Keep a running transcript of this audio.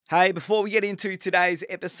Hey, before we get into today's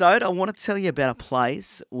episode, I want to tell you about a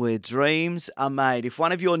place where dreams are made. If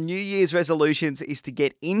one of your New Year's resolutions is to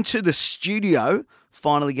get into the studio,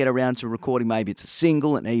 finally get around to recording, maybe it's a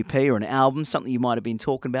single, an EP or an album, something you might have been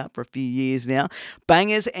talking about for a few years now,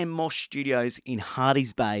 Bangers and Mosh Studios in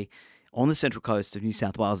Hardy's Bay on the Central Coast of New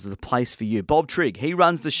South Wales is a place for you. Bob Trigg, he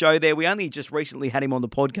runs the show there. We only just recently had him on the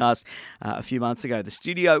podcast a few months ago. The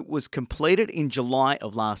studio was completed in July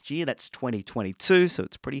of last year. That's 2022, so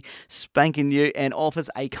it's pretty spanking new and offers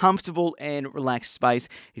a comfortable and relaxed space.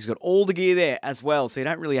 He's got all the gear there as well, so you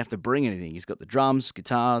don't really have to bring anything. He's got the drums,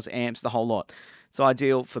 guitars, amps, the whole lot. It's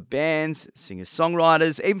ideal for bands,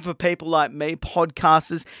 singers-songwriters, even for people like me,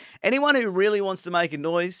 podcasters, anyone who really wants to make a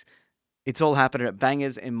noise. It's all happening at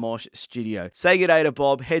Bangers and Mosh Studio. Say good day to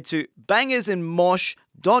Bob. Head to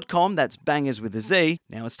bangersandmosh.com. That's bangers with a Z.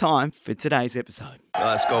 Now it's time for today's episode.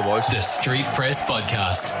 Let's go, boys. The Street Press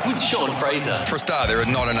Podcast with Sean Fraser. For a start, there are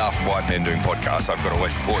not enough white men doing podcasts. I've got to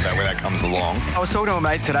always support that when that comes along. I was talking to a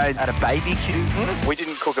mate today at a BBQ. We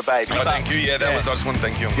didn't cook a baby. Oh, thank you. Yeah, that was. I just want to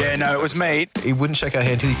thank you. Yeah, no, it was meat. He wouldn't shake our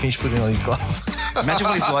hand until he finished putting on his glove. Imagine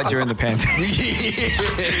what he's like during the pandemic.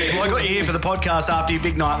 Well, I got you here for the podcast after your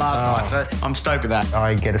big night last night, so I'm stoked with that.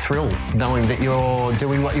 I get a thrill knowing that you're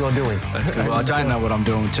doing what you're doing. That's good. Well, I don't know what I'm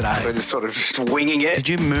doing today. We're just sort of just winging it. Did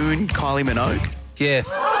you moon Kylie Minogue? Yeah.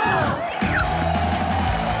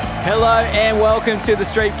 Hello and welcome to the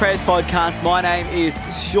Street Press Podcast. My name is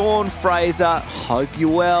Sean Fraser. Hope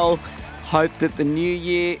you're well. Hope that the new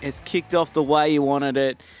year has kicked off the way you wanted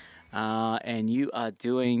it. And you are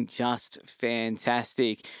doing just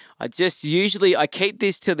fantastic. I keep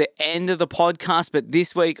this to the end of the podcast, but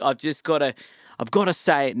this week I've got to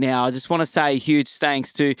say it now. I just want to say a huge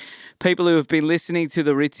thanks to people who have been listening to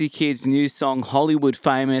the Ritzy Kids' new song, Hollywood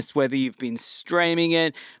Famous, whether you've been streaming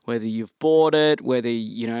it, whether you've bought it, whether,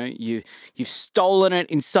 you've stolen it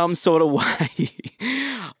in some sort of way.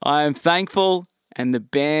 I am thankful, and the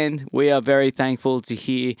band, we are very thankful to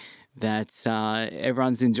hear that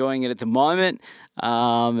everyone's enjoying it at the moment.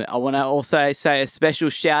 I want to also say a special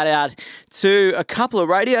shout out to a couple of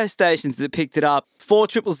radio stations that picked it up.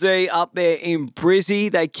 4ZZZ up there in Brizzy.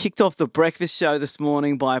 They kicked off the breakfast show this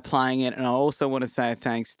morning by playing it. And I also want to say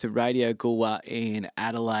thanks to Radio Goolwa in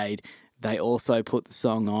Adelaide. They also put the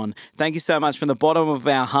song on. Thank you so much from the bottom of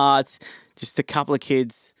our hearts. Just a couple of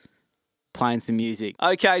kids playing some music.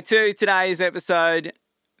 Okay, to today's episode.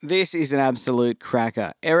 This is an absolute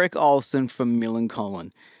cracker. Erik Ohlsson from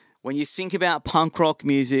Millencolin. When you think about punk rock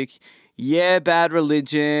music, yeah, Bad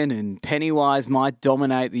Religion and Pennywise might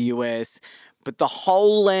dominate the US, but the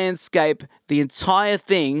whole landscape, the entire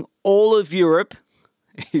thing, all of Europe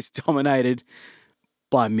is dominated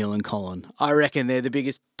by Millencolin. I reckon they're the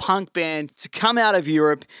biggest punk band to come out of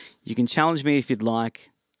Europe. You can challenge me if you'd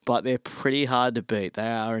like, but they're pretty hard to beat. They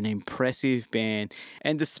are an impressive band.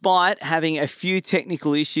 And despite having a few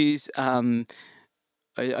technical issues,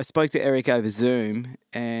 I spoke to Erik over Zoom,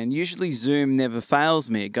 and usually Zoom never fails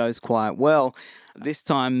me. It goes quite well. This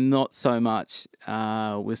time, not so much.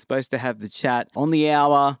 We're supposed to have the chat on the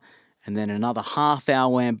hour, and then another half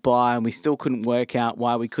hour went by, and we still couldn't work out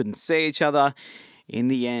why we couldn't see each other. In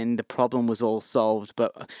the end, the problem was all solved,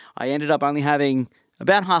 but I ended up only having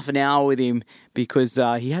about half an hour with him because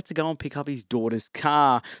he had to go and pick up his daughter's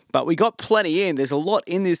car. But we got plenty in. There's a lot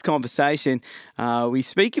in this conversation. We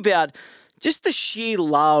speak about just the sheer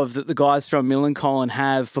love that the guys from Millencolin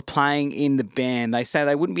have for playing in the band. They say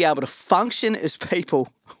they wouldn't be able to function as people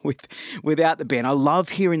without the band. I love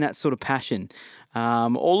hearing that sort of passion.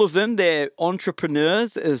 All of them, they're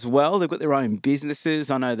entrepreneurs as well. They've got their own businesses.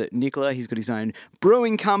 I know that Nicola, he's got his own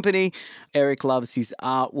brewing company. Erik loves his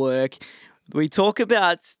artwork. We talk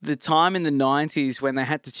about the time in the 90s when they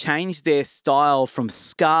had to change their style from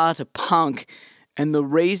ska to punk, and the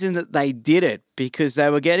reason that they did it, because they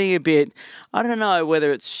were getting a bit, I don't know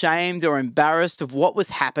whether it's shamed or embarrassed of what was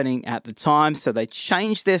happening at the time, so they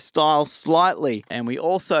changed their style slightly. And we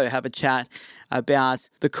also have a chat about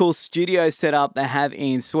the cool studio setup they have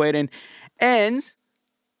in Sweden, and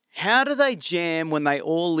how do they jam when they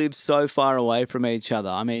all live so far away from each other?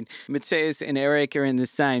 I mean, Matthias and Erik are in the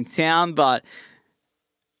same town, but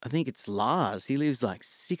I think it's Lars. He lives like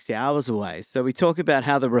 6 hours away. So we talk about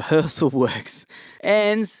how the rehearsal works.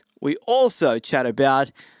 And we also chat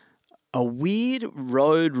about a weird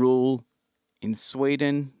road rule in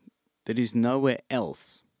Sweden that is nowhere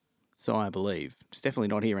else. So I believe. It's definitely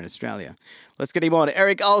not here in Australia. Let's get him on.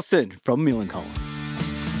 Erik Ohlsson from Millencolin.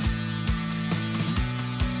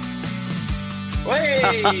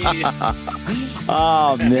 Hey!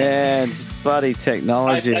 Oh, man. Bloody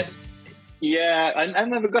technology. I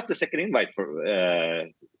never got the second invite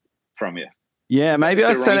from you. Yeah, maybe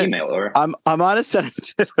I The wrong sent it. email, or I might have sent it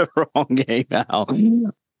to the wrong email.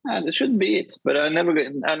 that should be it. But I never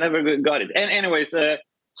got it. And anyways,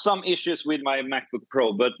 some issues with my MacBook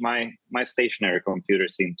Pro, but my stationary computer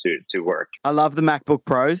seemed to work. I love the MacBook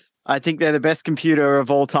Pros. I think they're the best computer of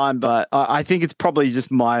all time, but I think it's probably just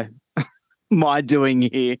my doing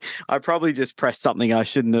here. I probably just pressed something I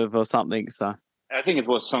shouldn't have or something. So I think it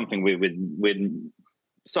was something with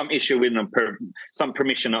some issue with some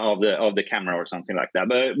permission of the camera or something like that.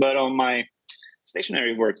 But on my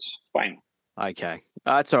stationary works fine. okay,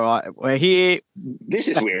 that's all right. We're here. This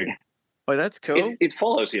is weird. Oh, that's cool. It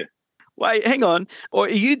follows you. Wait, hang on. Or are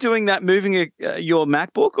you doing that, moving your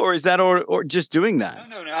MacBook, or is that or just doing that?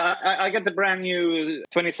 No. I got the brand new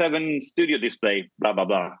 27 Studio display, blah blah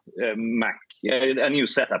blah, Mac. Yeah, a new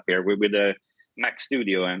setup here with a Mac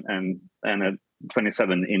Studio and a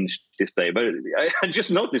 27-inch display. But I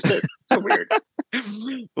just noticed it. So weird.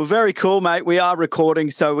 Well, very cool, mate. We are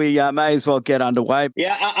recording, so we may as well get underway.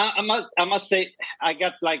 Yeah, I must say I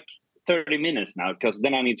got like 30 minutes now, because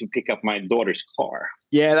then I need to pick up my daughter's car.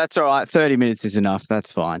 Yeah, that's all right. 30 minutes is enough.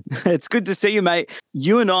 That's fine. It's good to see you, mate.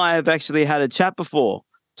 You and I have actually had a chat before.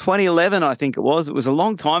 2011, I think it was. It was a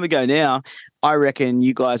long time ago now. I reckon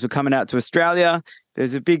you guys were coming out to Australia.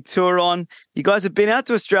 There's a big tour on. You guys have been out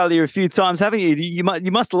to Australia a few times, haven't you?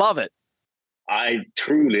 You must love it. I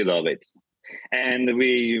truly love it. And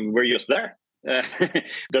we were just there.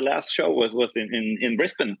 The last show was in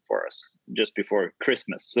Brisbane for us just before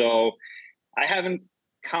Christmas. So I haven't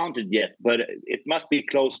counted yet, but it must be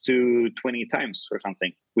close to 20 times or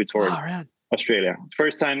something we toured Australia.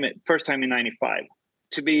 First time in 95.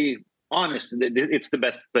 To be honest, it's the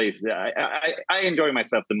best place. I enjoy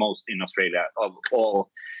myself the most in Australia of all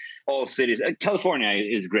cities. California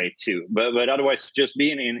is great too, but otherwise, just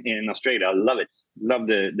being in Australia, I love it. Love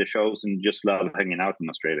the shows and just love hanging out in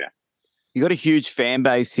Australia. You got a huge fan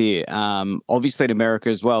base here, obviously in America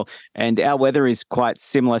as well. And our weather is quite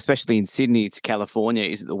similar, especially in Sydney to California.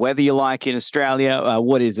 Is it the weather you like in Australia?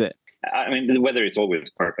 What is it? I mean, the weather is always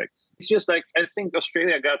perfect. It's just like, I think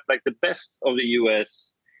Australia got like the best of the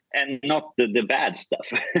US and not the bad stuff.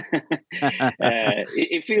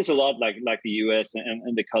 It feels a lot like the US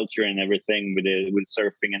and the culture and everything with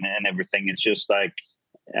surfing and everything. It's just like,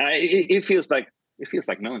 it feels like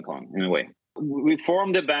Millencolin in a way. We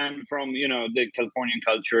formed a band from, the Californian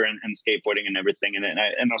culture and skateboarding and everything.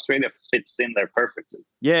 And Australia fits in there perfectly.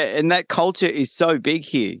 Yeah. And that culture is so big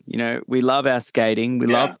here. We love our skating. We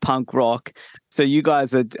love punk rock. So you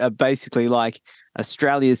guys are basically like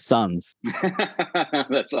Australia's sons.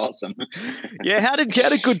 That's awesome. Yeah. How did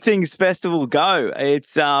Good Things Festival go?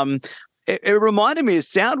 It's it reminded me of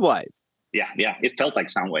Soundwave. Yeah. It felt like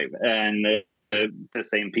Soundwave. And the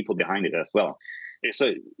same people behind it as well. It's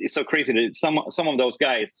so crazy that some of those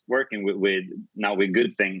guys working with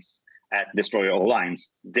Good Things at Destroy All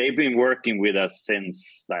Lines, they've been working with us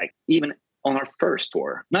since like even on our first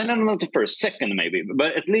tour. No, not the first, second maybe,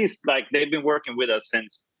 but at least like they've been working with us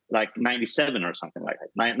since like 97 or something like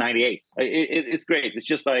that, 98. It's great. It's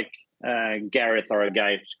just like Gareth, our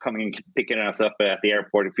guy, coming and picking us up at the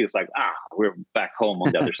airport. It feels like, we're back home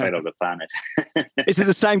on the other side of the planet. Is it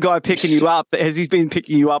the same guy picking you up? Has he been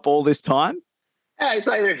picking you up all this time? Yeah, it's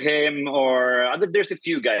either him or there's a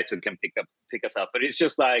few guys who can pick us up, but it's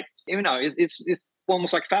just like, it's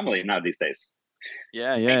almost like family now these days.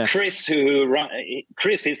 Yeah. And Chris,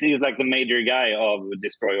 he's like the major guy of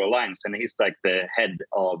Destroy All Lines, and he's like the head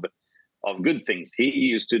of Good Things. He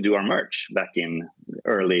used to do our merch back in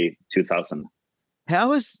early 2000.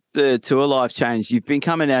 How has the tour life changed? You've been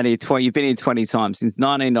coming out here you've been here 20 times since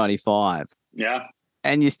 1995. Yeah.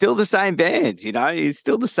 And you're still the same band, you're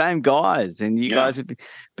still the same guys. And you guys have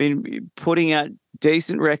been putting out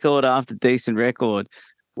decent record after decent record.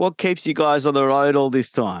 What keeps you guys on the road all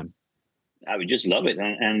this time? We just love it.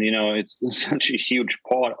 And it's such a huge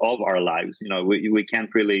part of our lives. We can't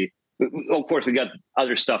really, of course, we got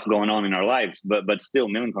other stuff going on in our lives, but still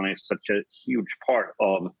Millencolin is such a huge part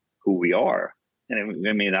of who we are. And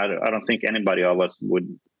I mean, I don't think anybody of us would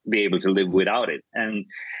be able to live without it. And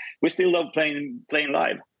we still love playing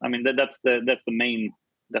live. I mean, that's the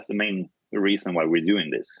main reason why we're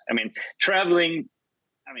doing this. I mean, traveling.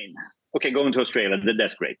 I mean, okay, going to Australia,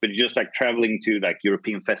 that's great. But just like traveling to like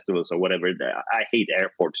European festivals or whatever, I hate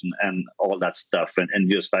airports and all that stuff,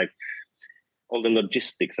 and just like all the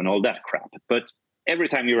logistics and all that crap. But every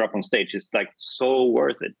time you're up on stage, it's like so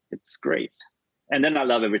worth it. It's great. And then I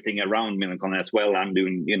love everything around Millencolin as well. I'm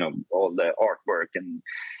doing, all the artwork and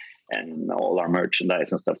all our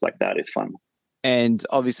merchandise and stuff like that is fun. And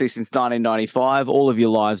obviously, since 1995, all of your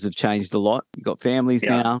lives have changed a lot. You've got families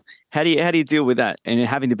now. How do you deal with that and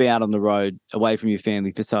having to be out on the road away from your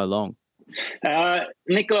family for so long?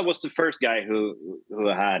 Nicola was the first guy who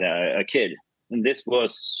had a kid, and this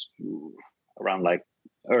was around like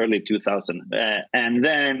early 2000. And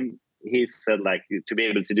then he said, like, to be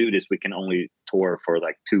able to do this, we can only tour for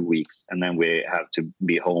like 2 weeks, and then we have to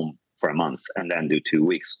be home for a month, and then do 2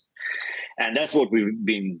 weeks. And that's what we've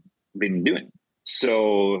been doing.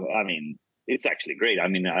 So, I mean, it's actually great. I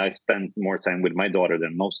mean, I spent more time with my daughter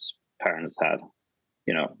than most parents have,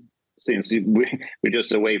 since we're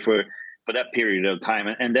just away for that period of time.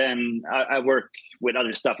 And then I work with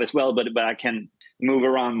other stuff as well, but I can move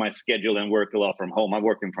around my schedule and work a lot from home. I'm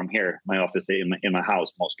working from here, my office in my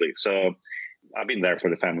house mostly. So I've been there for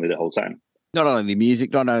the family the whole time. Not only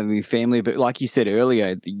music, not only family, but like you said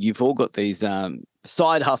earlier, you've all got these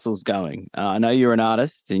side hustles going. I know you're an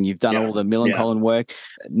artist and you've done all the Millencolin work.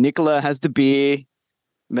 Nicola has the beer.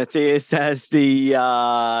 Matthias has the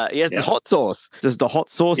hot sauce. Does the hot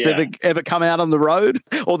sauce ever come out on the road,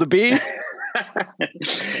 or the beers?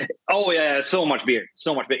 Oh yeah, so much beer.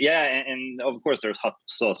 Yeah, and of course there's hot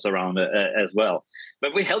sauce around as well.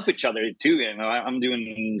 But we help each other too. I'm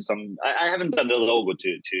doing some. I haven't done the logo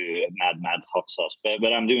to Mad's hot sauce,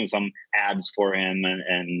 but I'm doing some ads for him,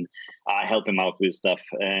 and I help him out with stuff.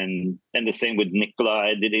 And the same with Nicola.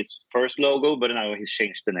 I did his first logo, but now he's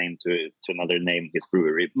changed the name to another name, his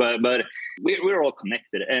brewery. But we're all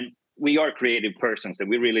connected, and we are creative persons, and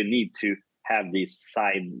we really need to have these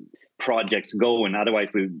side projects going. Otherwise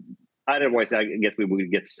I guess we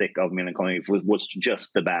would get sick of Millencolin if it was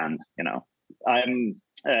just the band. I'm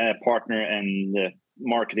a partner and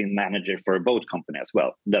marketing manager for a boat company as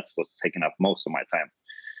well. That's what's taking up most of my time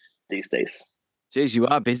these days. Jeez, you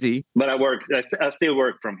are busy. But I still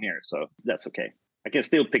work from here, so that's okay. I can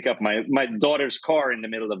still pick up my daughter's car in the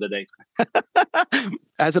middle of the day.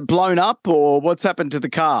 Has it blown up, or what's happened to the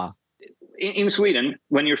car? In Sweden,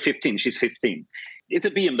 when you're 15, she's 15. It's a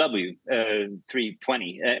BMW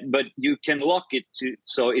 320, but you can lock it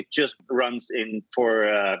so it just runs in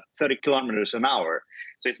for 30 kilometers an hour.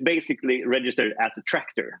 So it's basically registered as a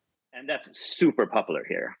tractor, and that's super popular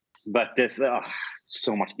here. But there's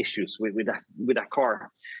so much issues with that car.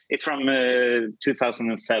 It's from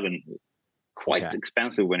 2007. Quite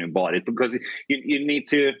expensive when you bought it, because you need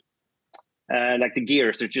to like the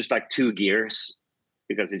gears. They're just like 2 gears,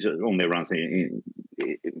 because it only runs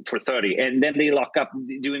for 30, and then they lock up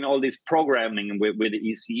doing all this programming with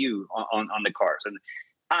the ECU on the cars. And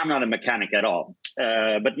I'm not a mechanic at all,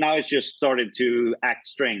 but now it's just started to act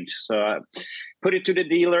strange. So I put it to the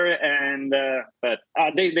dealer, and but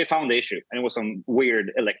they found the issue, and it was some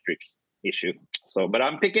weird electric issue. So, but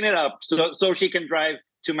I'm picking it up so she can drive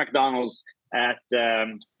to McDonald's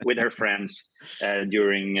with her friends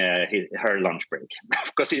during her lunch break,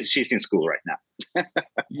 because she's in school right now.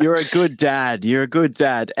 You're a good dad.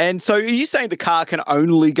 And so are you saying the car can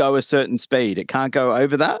only go a certain speed? It can't go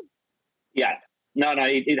over that? Yeah. No,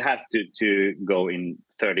 it has to go in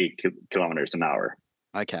 30 kilometers an hour.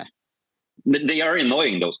 Okay. They are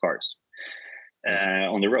annoying, those cars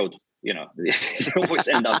on the road. You always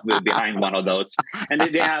end up behind one of those, and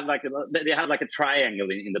they have like a triangle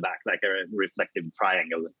in the back, like a reflective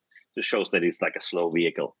triangle, that shows that it's like a slow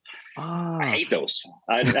vehicle. I hate those.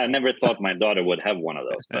 I never thought my daughter would have one of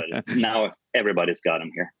those, but now everybody's got them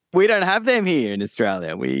here. We don't have them here in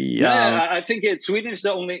Australia. I think Sweden is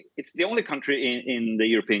the only country in the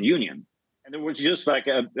European Union, and there was just like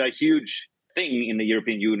a huge thing in the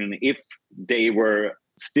European Union if they were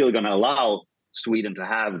still going to allow Sweden to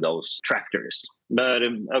have those tractors, but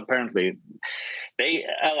apparently they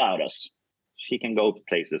allowed us. She can go to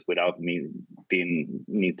places without me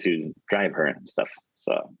need to drive her and stuff.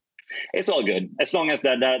 So it's all good as long as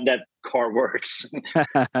that car works.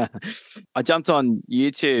 I jumped on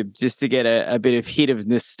YouTube just to get a bit of hit of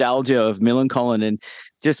nostalgia of Millencolin, and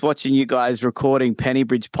just watching you guys recording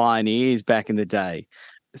Pennybridge Pioneers back in the day.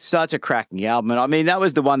 Such a cracking album. And I mean, that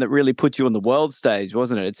was the one that really put you on the world stage,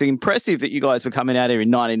 wasn't it? It's impressive that you guys were coming out here in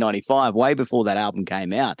 1995, way before that album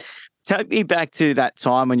came out. Take me back to that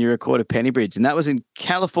time when you recorded Pennybridge, and that was in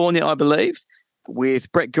California, I believe, with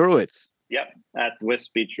Brett Gurewitz. Yep, at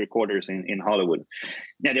West Beach Recorders in Hollywood.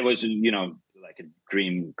 And it was, like a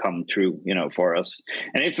dream come true, for us.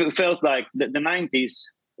 And it felt like the 90s,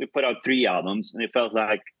 we put out 3 albums, and it felt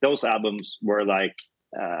like those albums were like,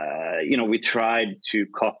 we tried to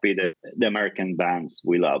copy the American bands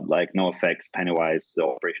we loved, like NoFX, Pennywise,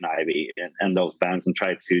 Operation Ivy, and those bands, and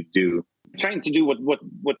trying to do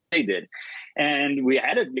what they did. And we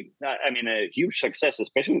had a huge success,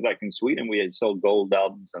 especially like in Sweden. We had sold gold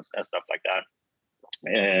albums and stuff like that.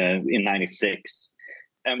 in '96,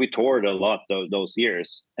 and we toured a lot those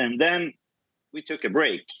years. And then we took a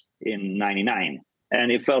break in '99,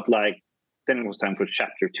 and it felt like then it was time for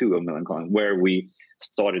chapter 2 of Millencolin, where we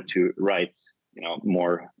started to write,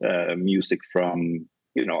 more music from,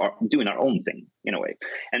 doing our own thing in a way,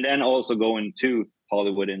 and then also going to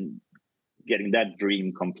Hollywood and getting that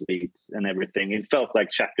dream complete and everything. It felt like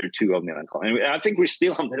chapter 2 of Millencolin. And I think we're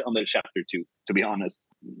still on the chapter 2, to be honest.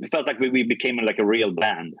 It felt like we became like a real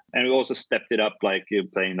band, and we also stepped it up, like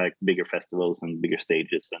playing like bigger festivals and bigger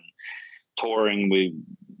stages and touring. We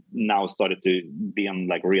now started to be on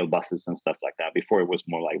like real buses and stuff like that. Before it was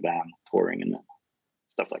more like van touring and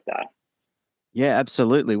stuff like that. Yeah,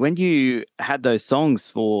 absolutely. When you had those songs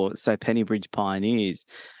for, say, Penny Bridge Pioneers,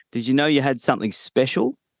 did you know you had something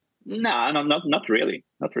special? No, not really.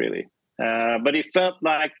 But it felt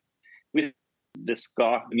like with the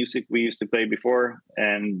ska music we used to play before,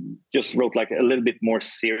 and just wrote like a little bit more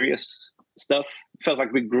serious stuff. It felt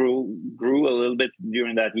like we grew a little bit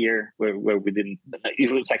during that year where we didn't.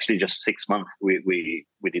 It was actually just 6 months we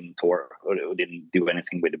didn't tour or didn't do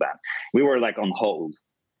anything with the band. We were like on hold.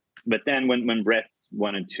 But then when Brett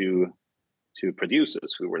wanted to produce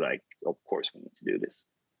us, we were like, of course we need to do this.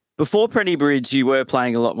 Before Penny Bridge, you were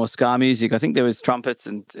playing a lot more ska music. I think there was trumpets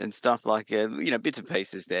and stuff like, bits and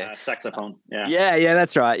pieces there. Saxophone, yeah. Yeah,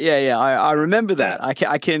 that's right. Yeah. I remember that.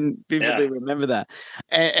 Yeah. I can vividly remember that.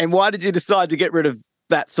 And why did you decide to get rid of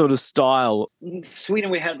that sort of style? In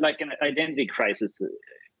Sweden, we had like an identity crisis a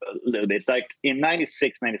little bit. Like in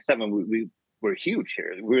 '96, '97, we were huge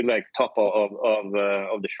here. We were like top of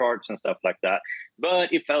the charts and stuff like that.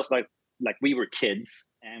 But it felt like we were kids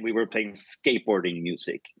and we were playing skateboarding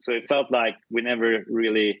music. So it felt like we never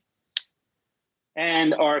really.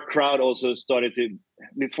 And our crowd also started to.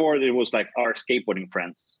 Before there was like our skateboarding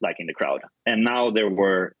friends like in the crowd, and now there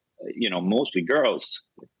were mostly girls,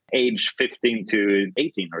 age 15 to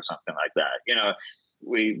 18 or something like that.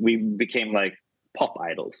 We became like pop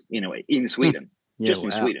idols in a way in Sweden,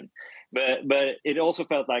 in Sweden. But it also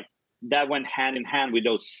felt like that went hand in hand with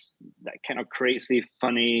those that kind of crazy,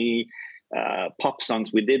 funny pop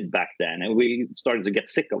songs we did back then. And we started to get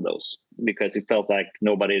sick of those because it felt like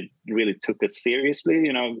nobody really took us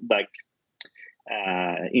seriously. Like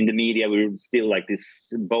in the media, we were still like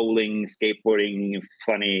this bowling, skateboarding,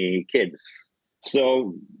 funny kids.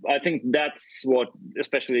 So I think that's what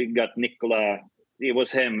especially got Nicola. It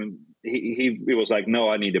was him. He was like, no,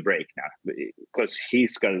 I need a break now, because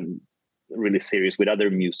he's got really serious with other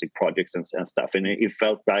music projects and stuff. And it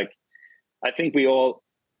felt like, I think we all,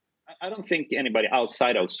 I don't think anybody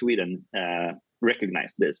outside of Sweden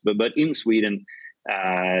recognized this, but in Sweden,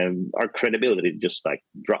 our credibility just like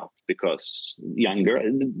dropped because younger,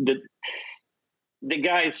 the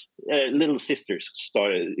guys, little sisters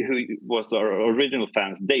started, who was our original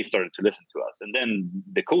fans, they started to listen to us. And then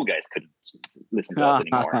the cool guys couldn't listen to us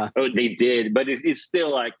anymore. Oh, they did, but it's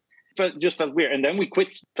still like, just felt weird. And then we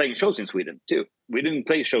quit playing shows in Sweden too. We didn't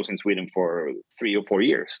play shows in Sweden for 3 or 4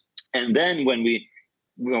 years. And then when we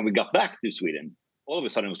got back to Sweden, all of a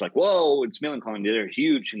sudden it was like, whoa, it's Millencolin, they're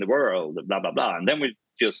huge in the world, blah, blah, blah. And then we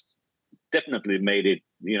just definitely made it,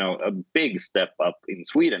 a big step up in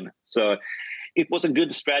Sweden. So it was a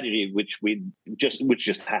good strategy, which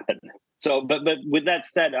just happened. So, but with that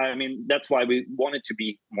said, I mean, that's why we wanted to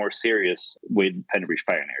be more serious with Penny Bridge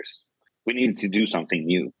Pioneers. We needed to do something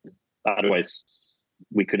new. Otherwise,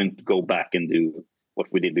 we couldn't go back and do what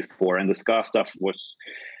we did before. And the ska stuff was,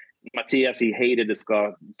 Matthias, he hated the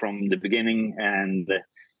ska from the beginning. And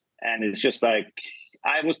it's just like,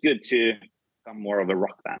 I was good to become more of a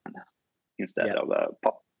rock band instead of a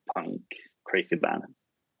pop punk crazy band.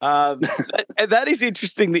 That is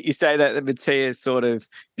interesting that you say that Matthias sort of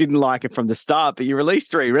didn't like it from the start, but you released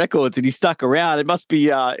 3 records and he stuck around. It must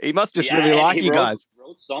be, he must just really like you guys.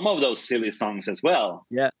 Wrote some of those silly songs as well.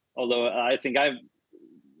 Yeah. Although I think I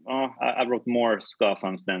wrote more ska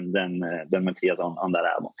songs than Matthias on that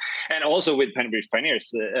album. And also with Penny Bridge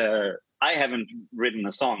Pioneers, I haven't written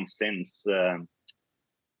a song since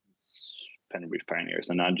Penny Bridge Pioneers,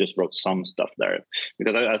 and I just wrote some stuff there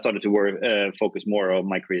because I started to focus more on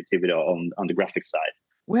my creativity on the graphic side.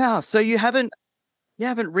 Wow! So you haven't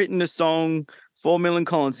written a song for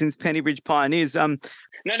Millencolin since Penny Bridge Pioneers? No.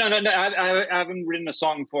 I haven't written a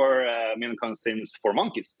song for Millencolin since For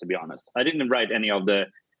Monkeys. To be honest, I didn't write any of the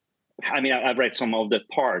I mean, I write some of the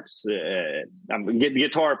parts,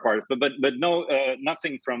 guitar part, but no,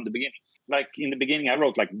 nothing from the beginning. Like in the beginning, I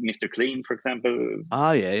wrote like Mr. Clean, for example.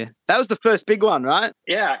 Oh, yeah. That was the first big one, right?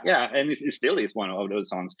 Yeah, and it still is one of those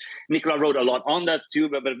songs. Nicola wrote a lot on that too,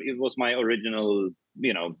 but it was my original,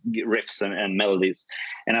 riffs and melodies.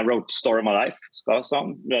 And I wrote "Story of My Life" ska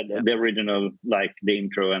song, the original, like the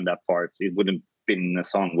intro and that part. It wouldn't been a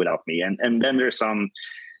song without me. And then there's some.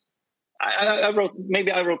 I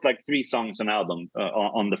wrote like 3 songs an album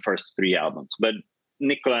on the first 3 albums, but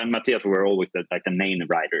Nicola and Matthias were always the main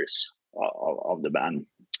writers of the band.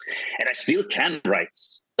 And I still can write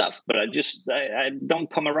stuff, but I don't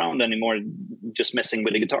come around anymore just messing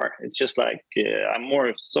with the guitar. It's just like I'm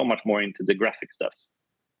so much more into the graphic stuff.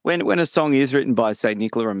 When a song is written by, say,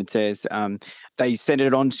 Nicola or Matthias, they send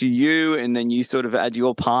it on to you and then you sort of add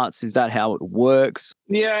your parts. Is that how it works?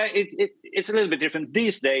 Yeah, it's a little bit different.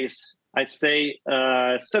 These days, I'd say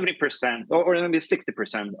 70% or maybe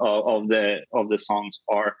 60% of the songs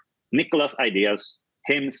are Nicola's ideas,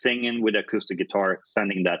 him singing with acoustic guitar,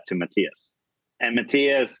 sending that to Matthias. And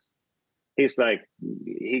Matthias, he's like,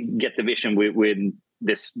 he get the vision with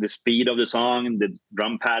the speed of the song, the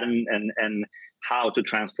drum pattern, and how to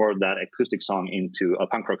transform that acoustic song into a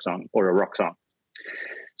punk rock song or a rock song.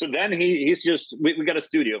 So then he's just, we got a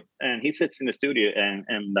studio, and he sits in the studio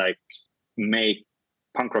and like make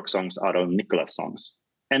punk rock songs out of Nicola's songs.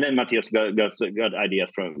 And then Matthias got ideas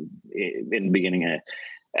from in the beginning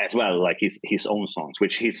as well, like his own songs,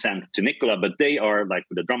 which he sent to Nicola, but they are like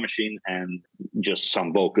with a drum machine and just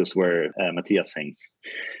some vocals where Matthias sings.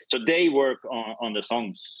 So they work on the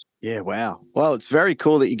songs. Yeah, wow. Well, it's very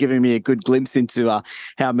cool that you're giving me a good glimpse into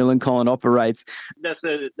how Millencolin operates. That's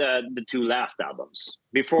the 2 last albums.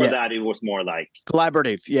 Before that, it was more like...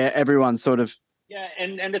 collaborative. Yeah, everyone sort of... Yeah,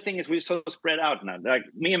 and the thing is, we're so spread out now. Like,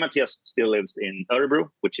 me and Matthias still lives in Örebro,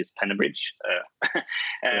 which is Pennybridge.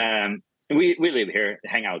 We live here,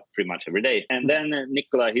 hang out pretty much every day. And then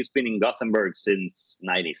Nicola, he's been in Gothenburg since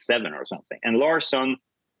 97 or something. And Ohlsson,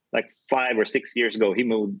 like 5 or 6 years ago, he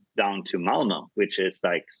moved down to Malmö, which is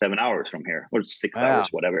like 7 hours from here, or 6 hours,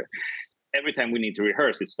 whatever. Every time we need to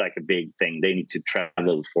rehearse, it's like a big thing. They need to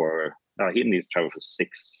travel for... he needs to travel for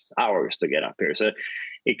 6 hours to get up here. So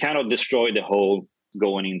it kind of destroyed the whole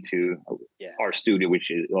going into our studio, which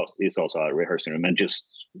is also a rehearsing room, and just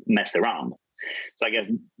mess around. So I guess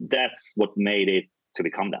that's what made it to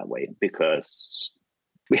become that way, because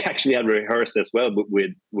we actually had rehearsed as well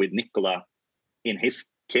with Nicola in his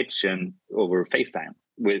kitchen over FaceTime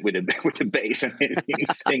with the bass and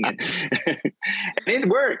he's singing. And it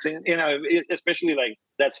works, and especially like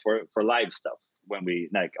that's for live stuff. When we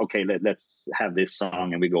like, okay, let's have this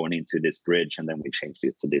song and we're going into this bridge and then we changed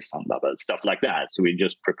it to this song, blah, blah, stuff like that. So we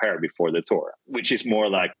just prepare before the tour, which is more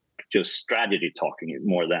like just strategy talking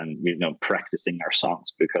more than, practicing our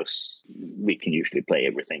songs, because we can usually play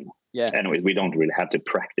everything. Yeah. Anyway, we don't really have to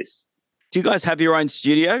practice. Do you guys have your own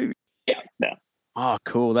studio? Yeah. Oh,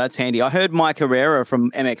 cool. That's handy. I heard Mike Herrera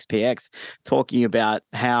from MXPX talking about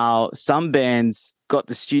how some bands got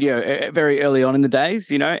the studio very early on in the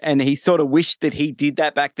days, and he sort of wished that he did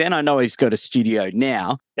that back then. I know he's got a studio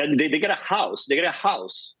now. And they got a house.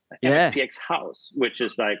 MXPX house, which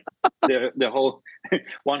is like the whole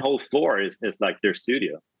one whole floor is like their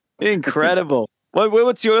studio. Incredible.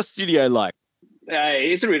 What's your studio like?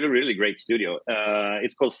 It's a really, really great studio.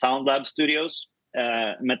 It's called Sound Lab Studios.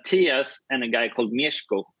 Matthias and a guy called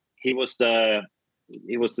Mieszko, he was the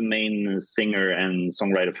main singer and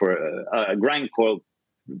songwriter for a grindcore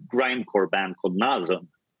band called Nazon.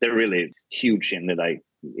 They're really huge in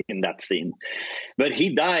that scene. But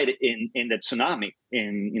he died in the tsunami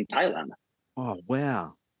in Thailand. Oh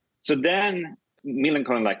wow! So then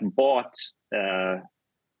Millencolin bought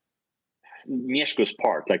Mieszko's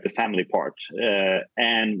part, like the family part,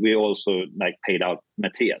 and we also paid out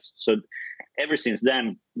Matthias. So ever since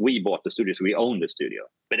then, we bought the studio, so we own the studio.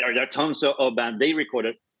 But there are tons of bands. They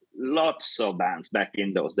recorded lots of bands back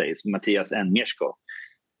in those days, Matthias and Mieszko.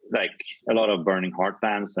 Like a lot of Burning Heart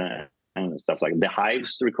bands and stuff like The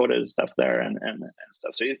Hives recorded stuff there and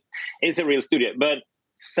stuff. So it's a real studio. But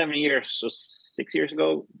 6 years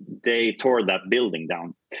ago, they tore that building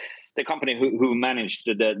down. The company who managed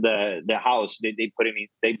the house,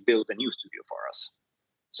 they built a new studio for us.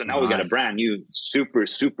 So now we got a brand new, super,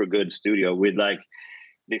 super good studio with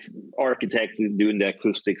this architect doing the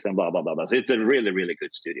acoustics and blah, blah, blah, blah. So it's a really, really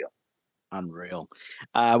good studio. Unreal.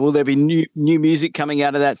 Will there be new music coming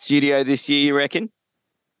out of that studio this year, you reckon?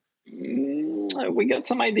 We got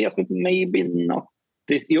some ideas, but maybe not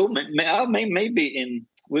this year. Maybe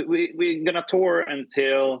we're going to tour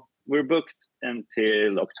until we're booked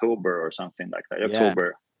until October or something like that.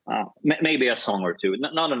 October. Maybe a song or two.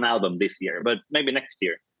 Not an album this year, but maybe next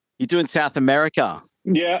year. You're doing South America.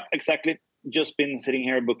 Yeah, exactly. Just been sitting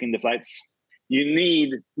here booking the flights. You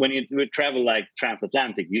need, when you travel like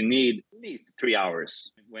transatlantic, you need at least 3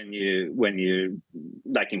 hours when you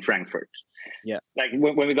like in Frankfurt. Yeah. Like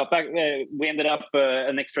when we got back, we ended up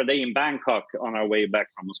an extra day in Bangkok on our way back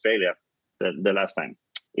from Australia the last time.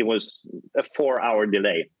 It was a 4-hour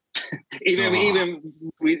delay. even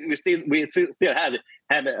we still had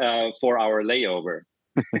a 4-hour layover.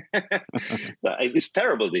 So it's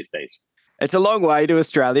terrible these days. It's a long way to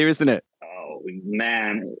Australia, isn't it? Oh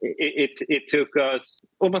man, it took us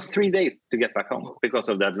almost 3 days to get back home because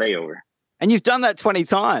of that layover. And you've done that 20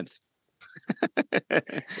 times.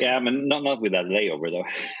 Yeah, I mean, not with that layover though.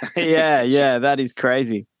 yeah, that is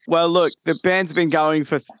crazy. Well, look, the band's been going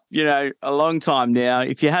for, a long time now.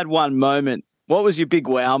 If you had one moment, what was your big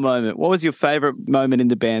wow moment? What was your favorite moment in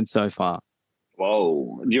the band so far?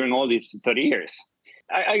 Whoa, during all these 30 years.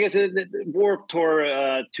 I guess the Warped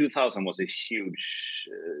Tour 2000 was a huge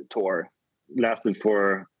tour. Lasted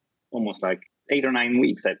for almost like 8 or 9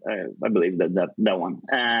 weeks, I believe that one.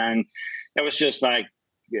 And it was just like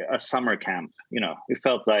a summer camp. It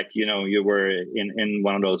felt like, you were in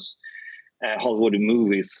one of those Hollywood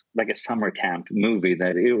movies, like a summer camp movie.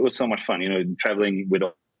 That it was so much fun, traveling with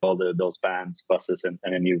all those bands, buses, and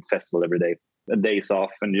a new festival every day, days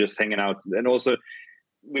off, and just hanging out. And also,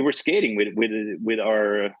 we were skating with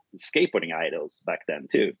our skateboarding idols back then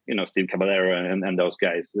too. Steve Caballero and those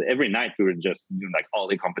guys. Every night we were just doing like all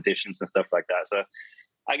the competitions and stuff like that. So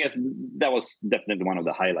I guess that was definitely one of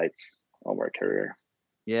the highlights of our career.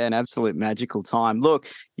 Yeah, an absolute magical time. Look,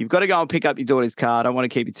 you've got to go and pick up your daughter's car. I don't want to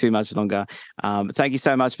keep you too much longer. Thank you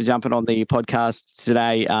so much for jumping on the podcast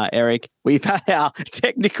today, Erik. We've had our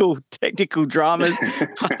technical dramas.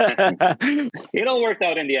 It all worked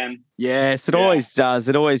out in the end. Yes, it always does.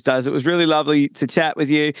 It always does. It was really lovely to chat with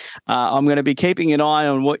you. I'm going to be keeping an eye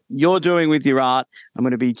on what you're doing with your art. I'm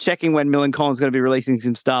going to be checking when Millencolin's going to be releasing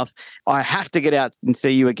some stuff. I have to get out and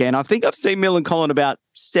see you again. I think I've seen Millencolin about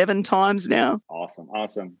 7 times now. Awesome.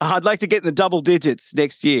 I'd like to get in the double digits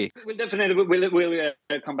next year. We'll definitely we'll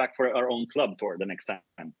come back for our own club tour the next time.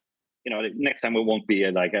 Next time we won't be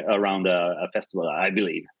around a festival, I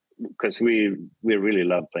believe, because we really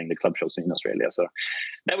love playing the club shows in Australia. So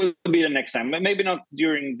that will be the next time. Maybe not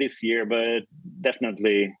during this year, but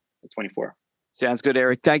definitely 24. Sounds good,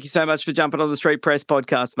 Erik. Thank you so much for jumping on the Street Press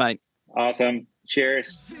podcast, mate. Awesome.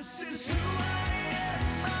 Cheers.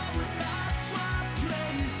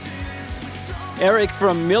 Erik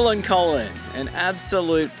from Millencolin. An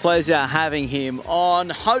absolute pleasure having him on.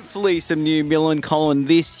 Hopefully some new Millencolin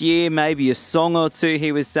this year, maybe a song or two,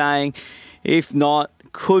 he was saying. If not,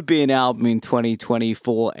 could be an album in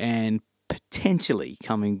 2024 and potentially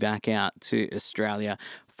coming back out to Australia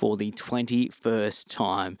for the 21st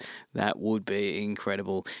time. That would be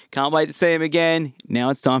incredible. Can't wait to see him again. Now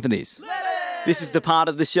it's time for this. This is the part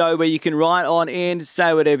of the show where you can write on in,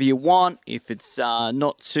 say whatever you want. If it's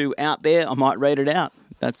not too out there, I might read it out.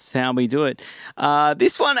 That's how we do it.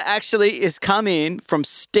 This one actually has come in from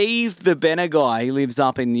Steve the Benner guy. He lives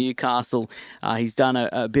up in Newcastle. He's done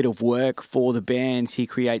a bit of work for the band. He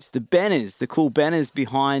creates the banners, the cool banners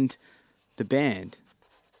behind the band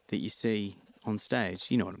that you see on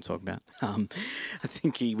stage. You know what I'm talking about. I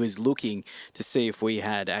think he was looking to see if we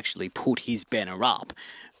had actually put his banner up,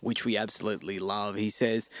 which we absolutely love. He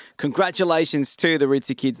says, congratulations to the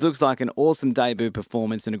Ritzy Kids. Looks like an awesome debut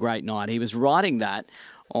performance and a great night. He was writing that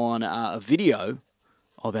on a video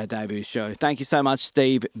of our debut show. Thank you so much,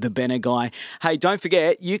 Steve, the Benner guy. Hey, don't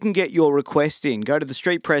forget, you can get your request in. Go to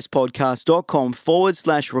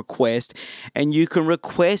thestreetpresspodcast.com/request and you can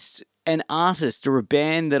request an artist or a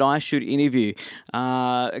band that I should interview.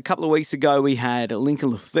 A couple of weeks ago, we had Lincoln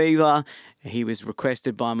Lefevre. He was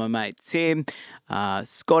requested by my mate Tim.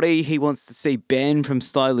 Scotty, he wants to see Ben from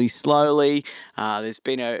Slowly Slowly. There's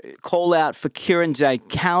been a call out for Kieran J.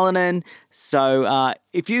 Callanan. So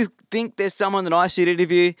if you think there's someone that I should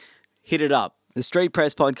interview, hit it up.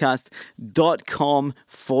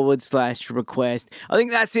 thestreetpresspodcast.com/request. I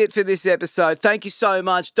think that's it for this episode. Thank you so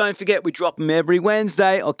much. Don't forget, we drop them every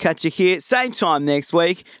Wednesday. I'll catch you here, same time next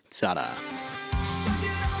week. Ta-da.